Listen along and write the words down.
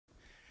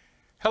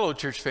Hello,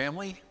 church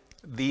family.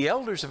 The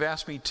elders have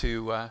asked me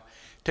to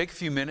take a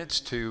few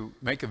minutes to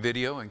make a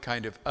video and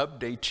kind of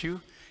update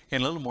you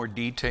in a little more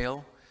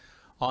detail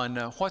on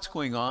what's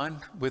going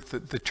on with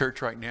the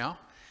church right now.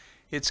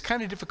 It's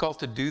kind of difficult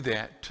to do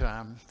that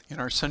in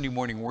our Sunday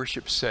morning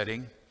worship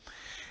setting.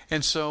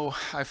 And so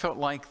I felt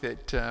like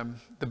that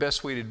the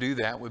best way to do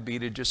that would be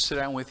to just sit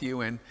down with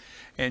you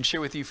and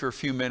share with you for a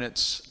few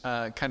minutes,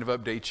 kind of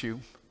update you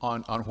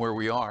on where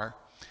we are.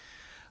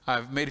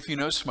 I've made a few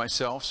notes to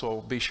myself, so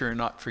I'll be sure and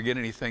not forget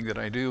anything that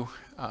I do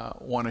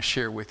want to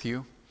share with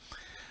you.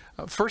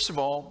 First of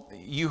all,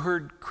 you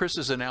heard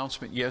Chris's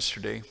announcement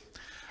yesterday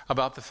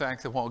about the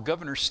fact that while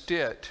Governor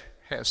Stitt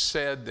has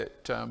said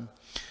that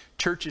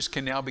churches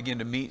can now begin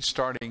to meet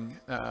starting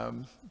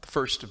the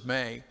 1st of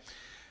May,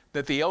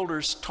 that the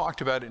elders talked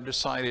about it and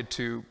decided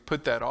to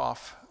put that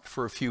off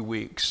for a few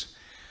weeks.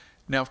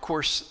 Now, of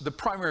course, the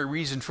primary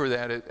reason for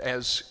that,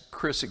 as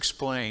Chris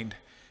explained,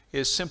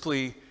 is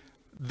simply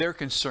their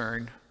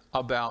concern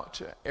about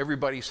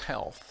everybody's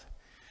health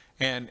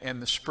and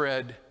the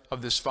spread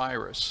of this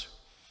virus.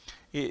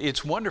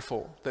 It's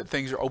wonderful that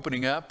things are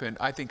opening up, and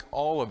I think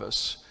all of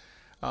us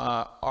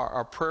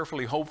are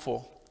prayerfully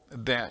hopeful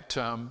that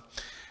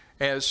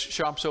as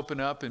shops open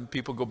up and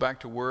people go back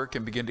to work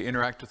and begin to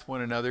interact with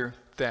one another,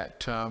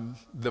 that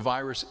the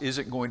virus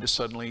isn't going to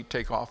suddenly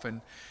take off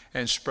and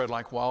spread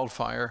like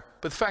wildfire.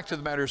 But the fact of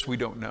the matter is we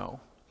don't know.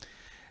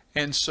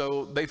 And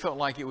so they felt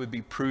like it would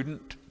be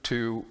prudent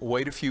to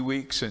wait a few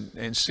weeks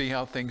and see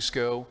how things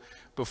go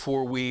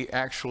before we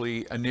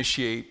actually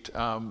initiate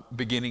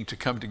beginning to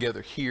come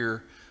together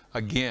here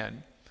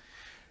again.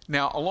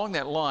 Now, along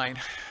that line,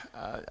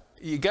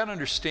 you got to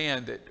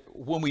understand that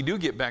when we do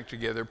get back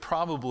together,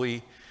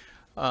 probably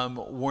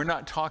we're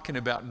not talking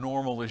about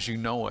normal as you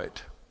know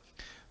it.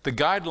 The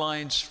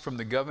guidelines from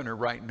the governor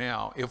right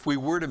now, if we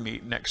were to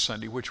meet next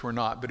Sunday, which we're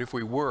not, but if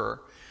we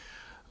were,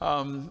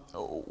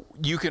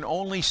 you can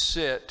only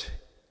sit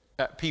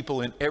people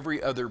in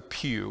every other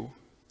pew,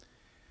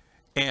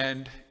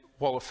 and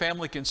while a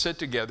family can sit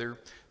together,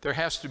 there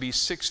has to be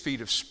 6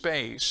 feet of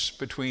space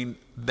between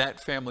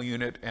that family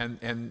unit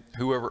and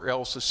whoever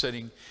else is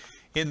sitting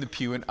in the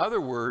pew. In other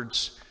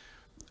words,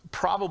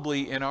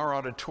 probably in our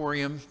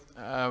auditorium,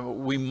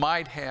 we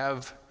might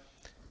have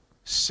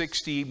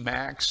 60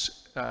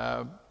 max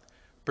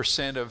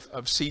percent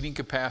of seating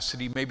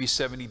capacity, maybe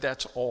 70,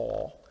 that's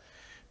all.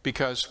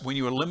 Because when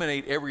you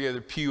eliminate every other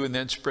pew and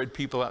then spread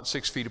people out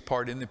 6 feet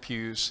apart in the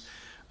pews,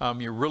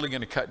 you're really going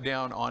to cut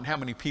down on how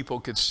many people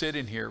could sit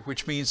in here,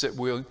 which means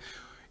that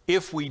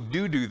if we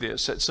do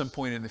this at some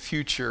point in the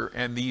future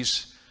and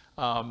these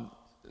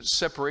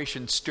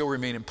separations still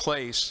remain in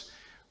place,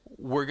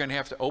 we're going to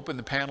have to open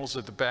the panels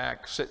at the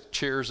back, set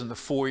chairs in the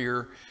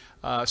foyer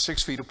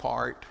 6 feet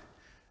apart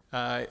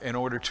in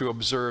order to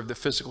observe the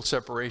physical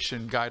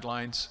separation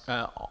guidelines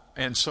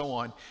and so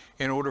on,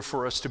 in order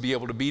for us to be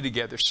able to be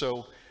together.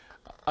 So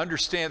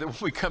understand that when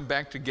we come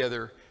back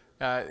together,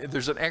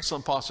 there's an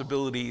excellent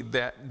possibility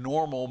that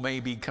normal may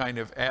be kind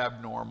of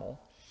abnormal.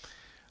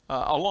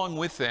 Along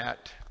with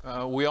that,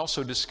 we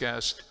also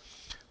discussed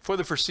for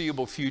the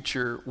foreseeable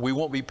future, we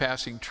won't be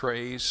passing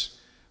trays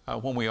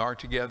when we are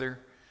together.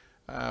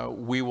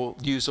 We will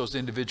use those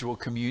individual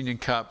communion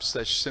cups.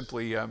 That's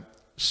simply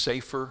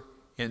safer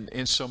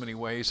in so many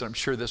ways. I'm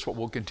sure that's what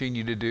we'll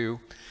continue to do.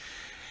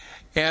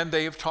 And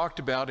they have talked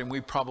about, and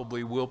we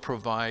probably will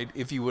provide,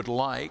 if you would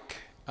like,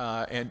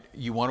 and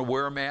you want to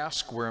wear a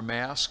mask, wear a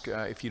mask.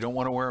 If you don't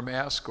want to wear a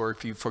mask, or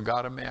if you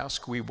forgot a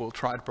mask, we will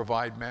try to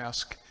provide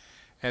masks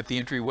at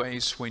the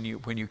entryways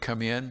when you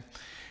come in.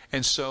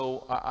 And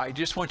so I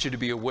just want you to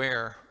be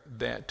aware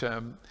that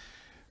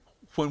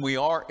when we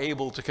are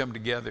able to come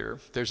together,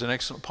 there's an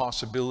excellent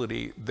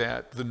possibility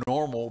that the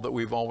normal that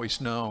we've always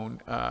known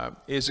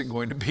isn't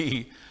going to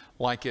be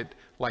like it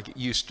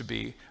used to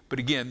be. But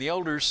again, the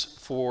elders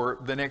for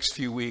the next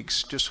few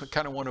weeks just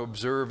kind of want to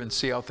observe and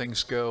see how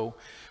things go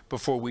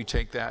before we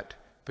take that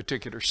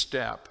particular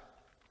step.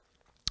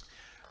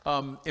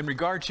 In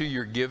regard to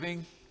your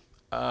giving,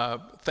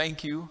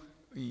 thank you.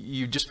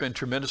 You've just been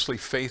tremendously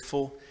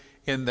faithful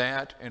in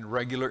that and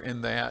regular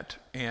in that.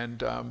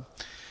 And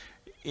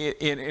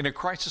in a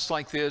crisis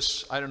like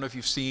this, I don't know if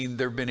you've seen,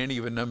 there have been any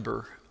of a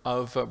number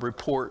of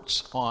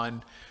reports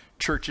on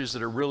churches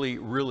that are really,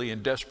 really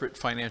in desperate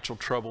financial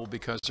trouble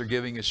because their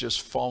giving is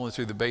just falling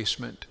through the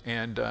basement,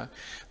 and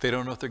they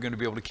don't know if they're going to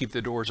be able to keep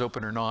the doors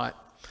open or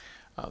not.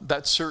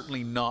 That's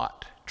certainly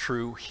not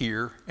true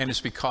here, and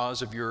it's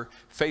because of your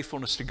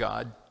faithfulness to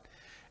God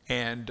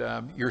and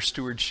your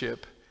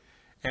stewardship,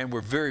 and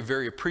we're very,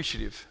 very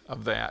appreciative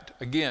of that.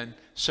 Again,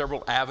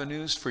 several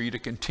avenues for you to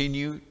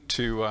continue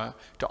to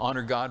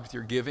honor God with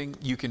your giving.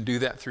 You can do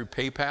that through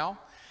PayPal.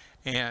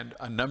 And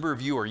a number of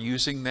you are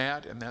using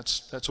that, and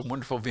that's a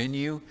wonderful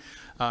venue.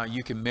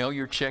 You can mail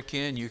your check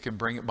in, you can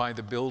bring it by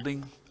the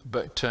building,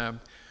 but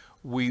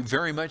we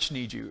very much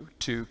need you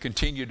to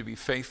continue to be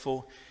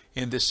faithful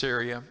in this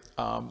area.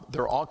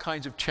 There are all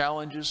kinds of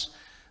challenges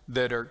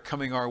that are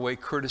coming our way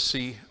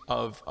courtesy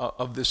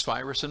of this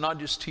virus, and not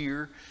just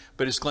here,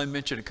 but as Glenn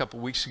mentioned a couple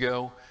weeks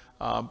ago,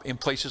 in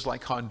places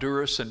like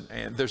Honduras,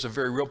 and there's a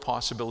very real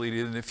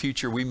possibility that in the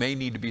future we may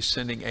need to be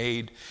sending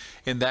aid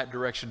in that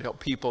direction to help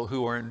people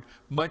who are in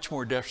much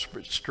more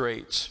desperate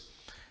straits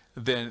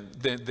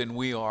than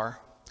we are.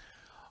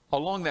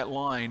 Along that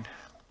line,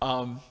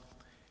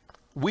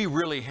 we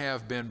really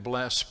have been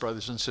blessed,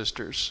 brothers and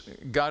sisters.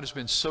 God has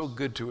been so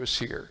good to us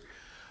here.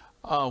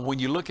 When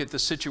you look at the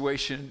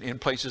situation in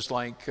places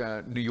like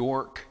New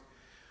York,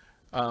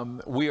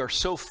 we are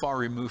so far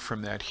removed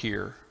from that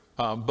here,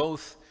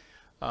 both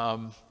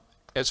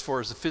as far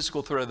as the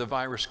physical threat of the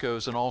virus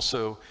goes and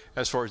also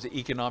as far as the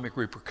economic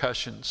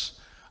repercussions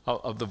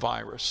of the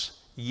virus.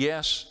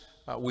 Yes,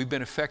 we've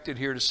been affected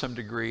here to some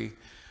degree,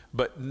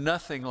 but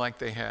nothing like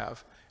they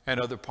have in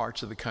other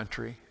parts of the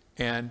country.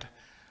 And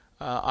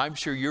I'm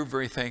sure you're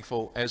very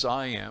thankful, as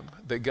I am,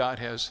 that God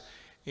has,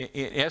 in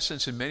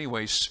essence, in many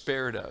ways,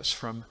 spared us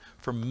from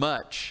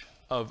much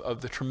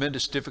of the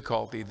tremendous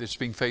difficulty that's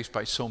being faced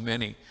by so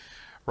many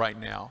right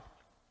now.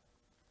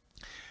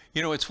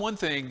 You know, it's one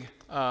thing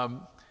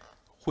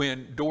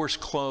when doors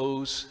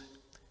close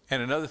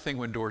and another thing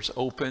when doors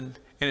open.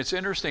 And it's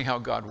interesting how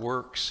God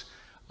works.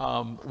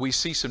 We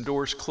see some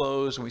doors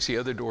close and we see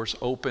other doors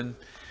open.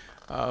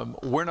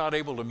 We're not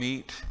able to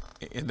meet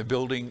in the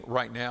building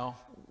right now.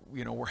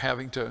 You know, we're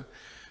having to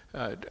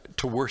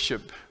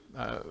worship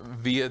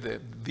via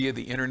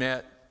the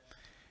internet.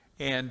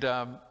 And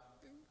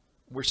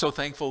we're so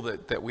thankful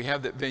that we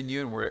have that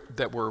venue and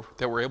that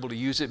we're able to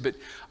use it. But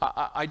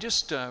I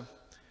just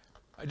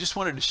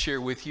wanted to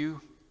share with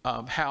you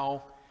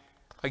how,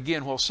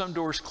 again, while some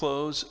doors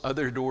close,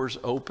 other doors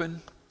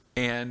open,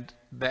 and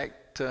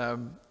that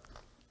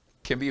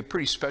can be a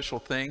pretty special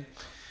thing.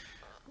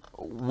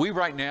 We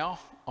right now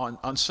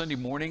on Sunday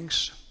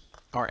mornings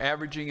are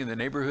averaging in the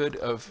neighborhood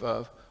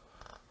of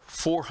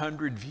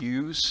 400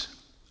 views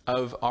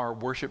of our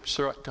worship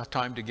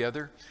time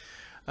together.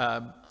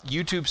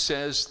 YouTube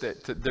says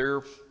that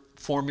their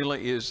formula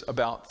is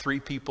about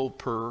 3 people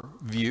per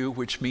view,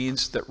 which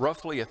means that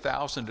roughly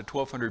 1,000 to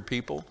 1,200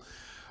 people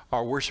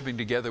are worshiping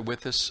together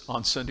with us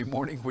on Sunday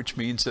morning, which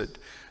means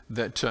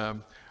that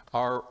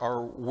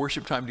our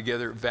worship time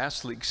together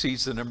vastly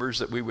exceeds the numbers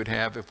that we would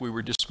have if we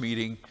were just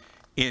meeting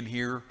in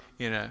here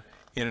in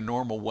a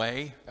normal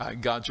way.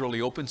 God's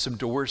really opened some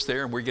doors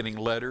there, and we're getting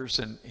letters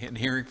and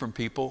hearing from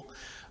people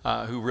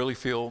who really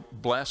feel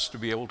blessed to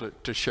be able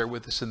to share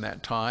with us in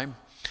that time.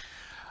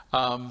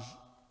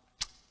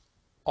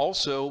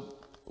 Also,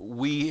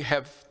 we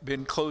have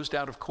been closed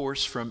out, of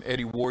course, from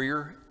Eddie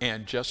Warrior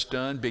and Just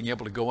Done, being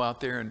able to go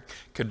out there and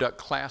conduct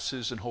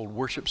classes and hold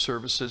worship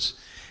services.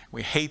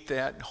 We hate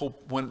that.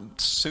 Hope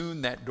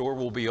soon that door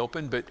will be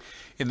open. But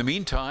in the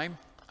meantime,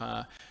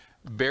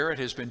 Barrett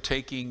has been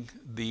taking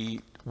the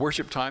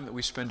worship time that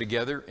we spend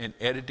together and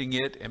editing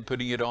it and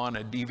putting it on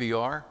a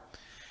DVR,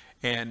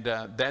 and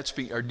or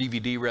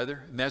DVD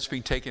rather, and that's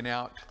being taken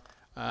out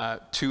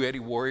to Eddie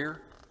Warrior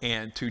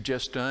and to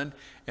Just Done,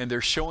 and they're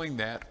showing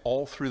that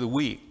all through the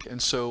week.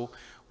 And so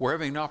we're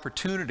having an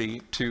opportunity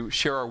to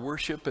share our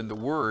worship and the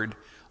Word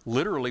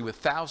literally with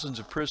thousands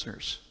of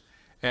prisoners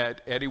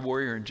at Eddie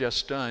Warrior and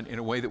Just Done in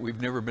a way that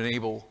we've never been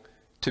able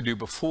to do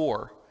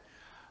before.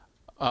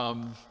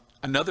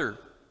 Another,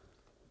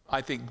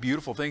 I think,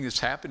 beautiful thing that's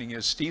happening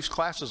is Steve's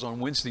classes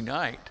on Wednesday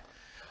night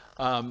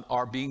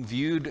are being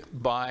viewed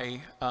by,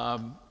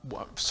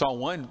 saw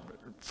one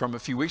from a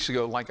few weeks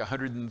ago, like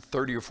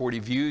 130 or 40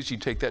 views. You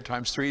take that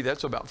times 3,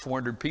 that's about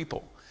 400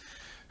 people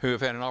who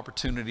have had an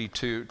opportunity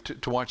to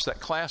watch that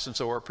class. And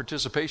so our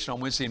participation on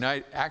Wednesday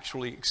night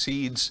actually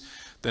exceeds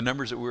the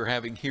numbers that we were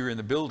having here in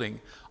the building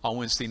on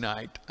Wednesday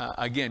night.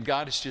 Again,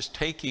 God is just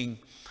taking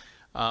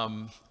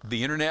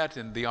the internet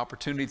and the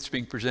opportunity that's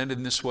being presented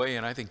in this way,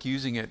 and I think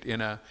using it in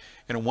a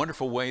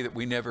wonderful way that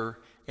we never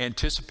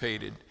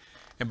anticipated.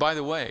 And by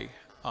the way,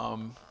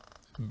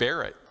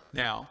 Barrett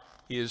now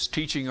is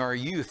teaching our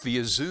youth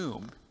via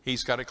Zoom.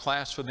 He's got a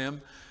class for them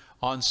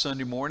on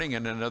Sunday morning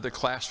and another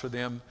class for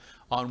them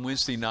on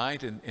Wednesday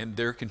night, and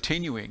they're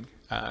continuing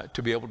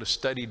to be able to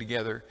study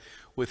together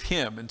with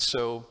him. And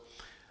so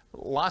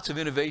lots of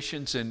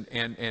innovations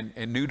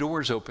and new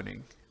doors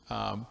opening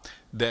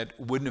that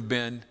wouldn't have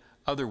been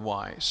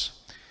otherwise.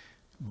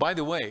 By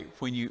the way,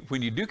 when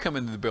you do come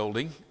into the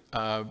building,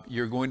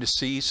 you're going to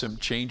see some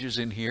changes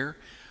in here.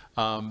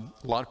 A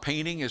lot of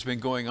painting has been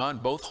going on.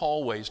 Both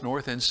hallways,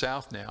 north and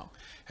south now,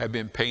 have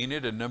been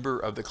painted. A number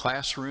of the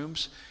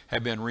classrooms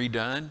have been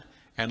redone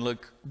and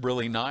look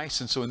really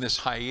nice. And so in this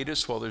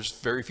hiatus, while there's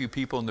very few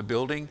people in the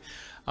building,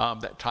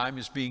 that time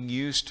is being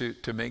used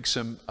to make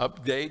some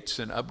updates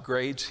and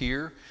upgrades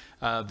here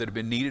that have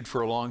been needed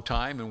for a long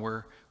time, and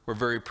we're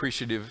very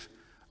appreciative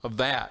of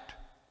that.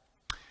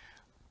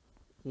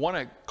 Want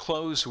to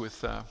close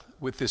with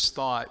this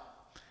thought.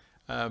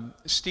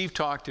 Steve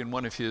talked in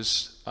one of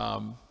his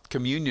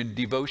communion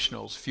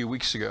devotionals a few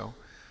weeks ago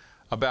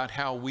about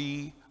how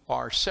we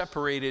are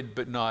separated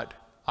but not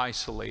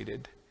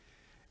isolated.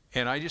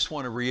 And I just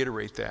want to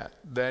reiterate that.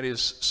 That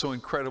is so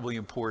incredibly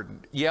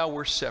important. Yeah,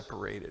 we're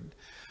separated.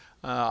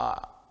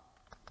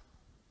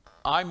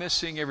 I miss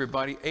seeing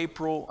everybody.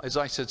 April, as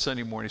I said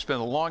Sunday morning, it's been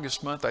the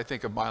longest month, I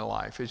think, of my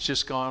life. It's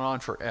just gone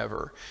on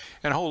forever.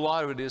 And a whole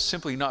lot of it is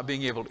simply not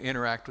being able to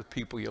interact with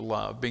people you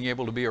love, being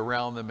able to be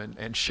around them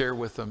and share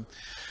with them.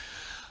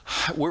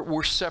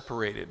 We're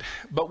separated,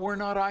 but we're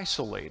not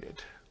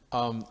isolated.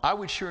 I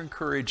would sure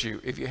encourage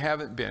you, if you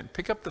haven't been,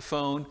 pick up the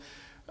phone,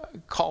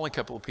 call a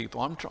couple of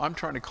people. I'm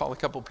trying to call a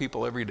couple of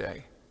people every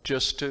day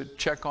just to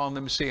check on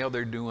them, see how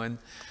they're doing.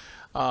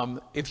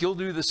 If you'll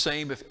do the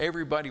same, if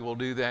everybody will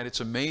do that, it's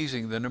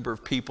amazing the number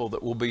of people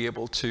that we'll be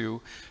able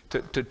to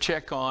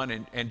check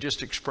on and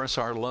just express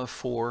our love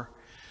for.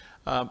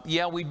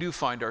 Yeah, we do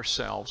find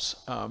ourselves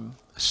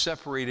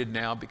separated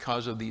now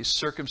because of these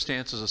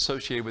circumstances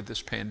associated with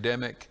this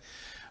pandemic,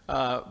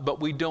 but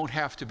we don't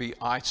have to be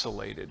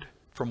isolated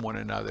from one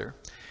another.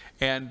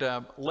 And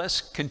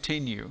let's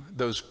continue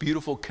those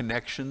beautiful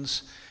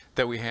connections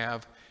that we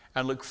have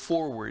and look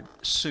forward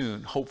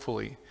soon,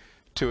 hopefully,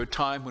 to a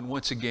time when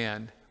once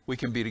again we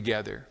can be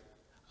together.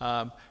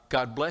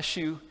 God bless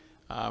you.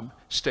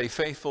 Stay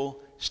faithful,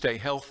 stay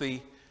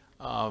healthy.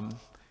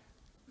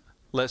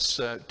 Let's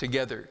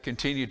together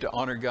continue to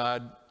honor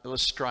God.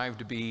 Let's strive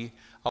to be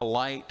a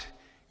light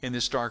in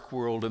this dark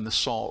world and the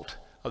salt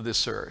of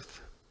this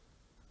earth.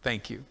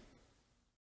 Thank you.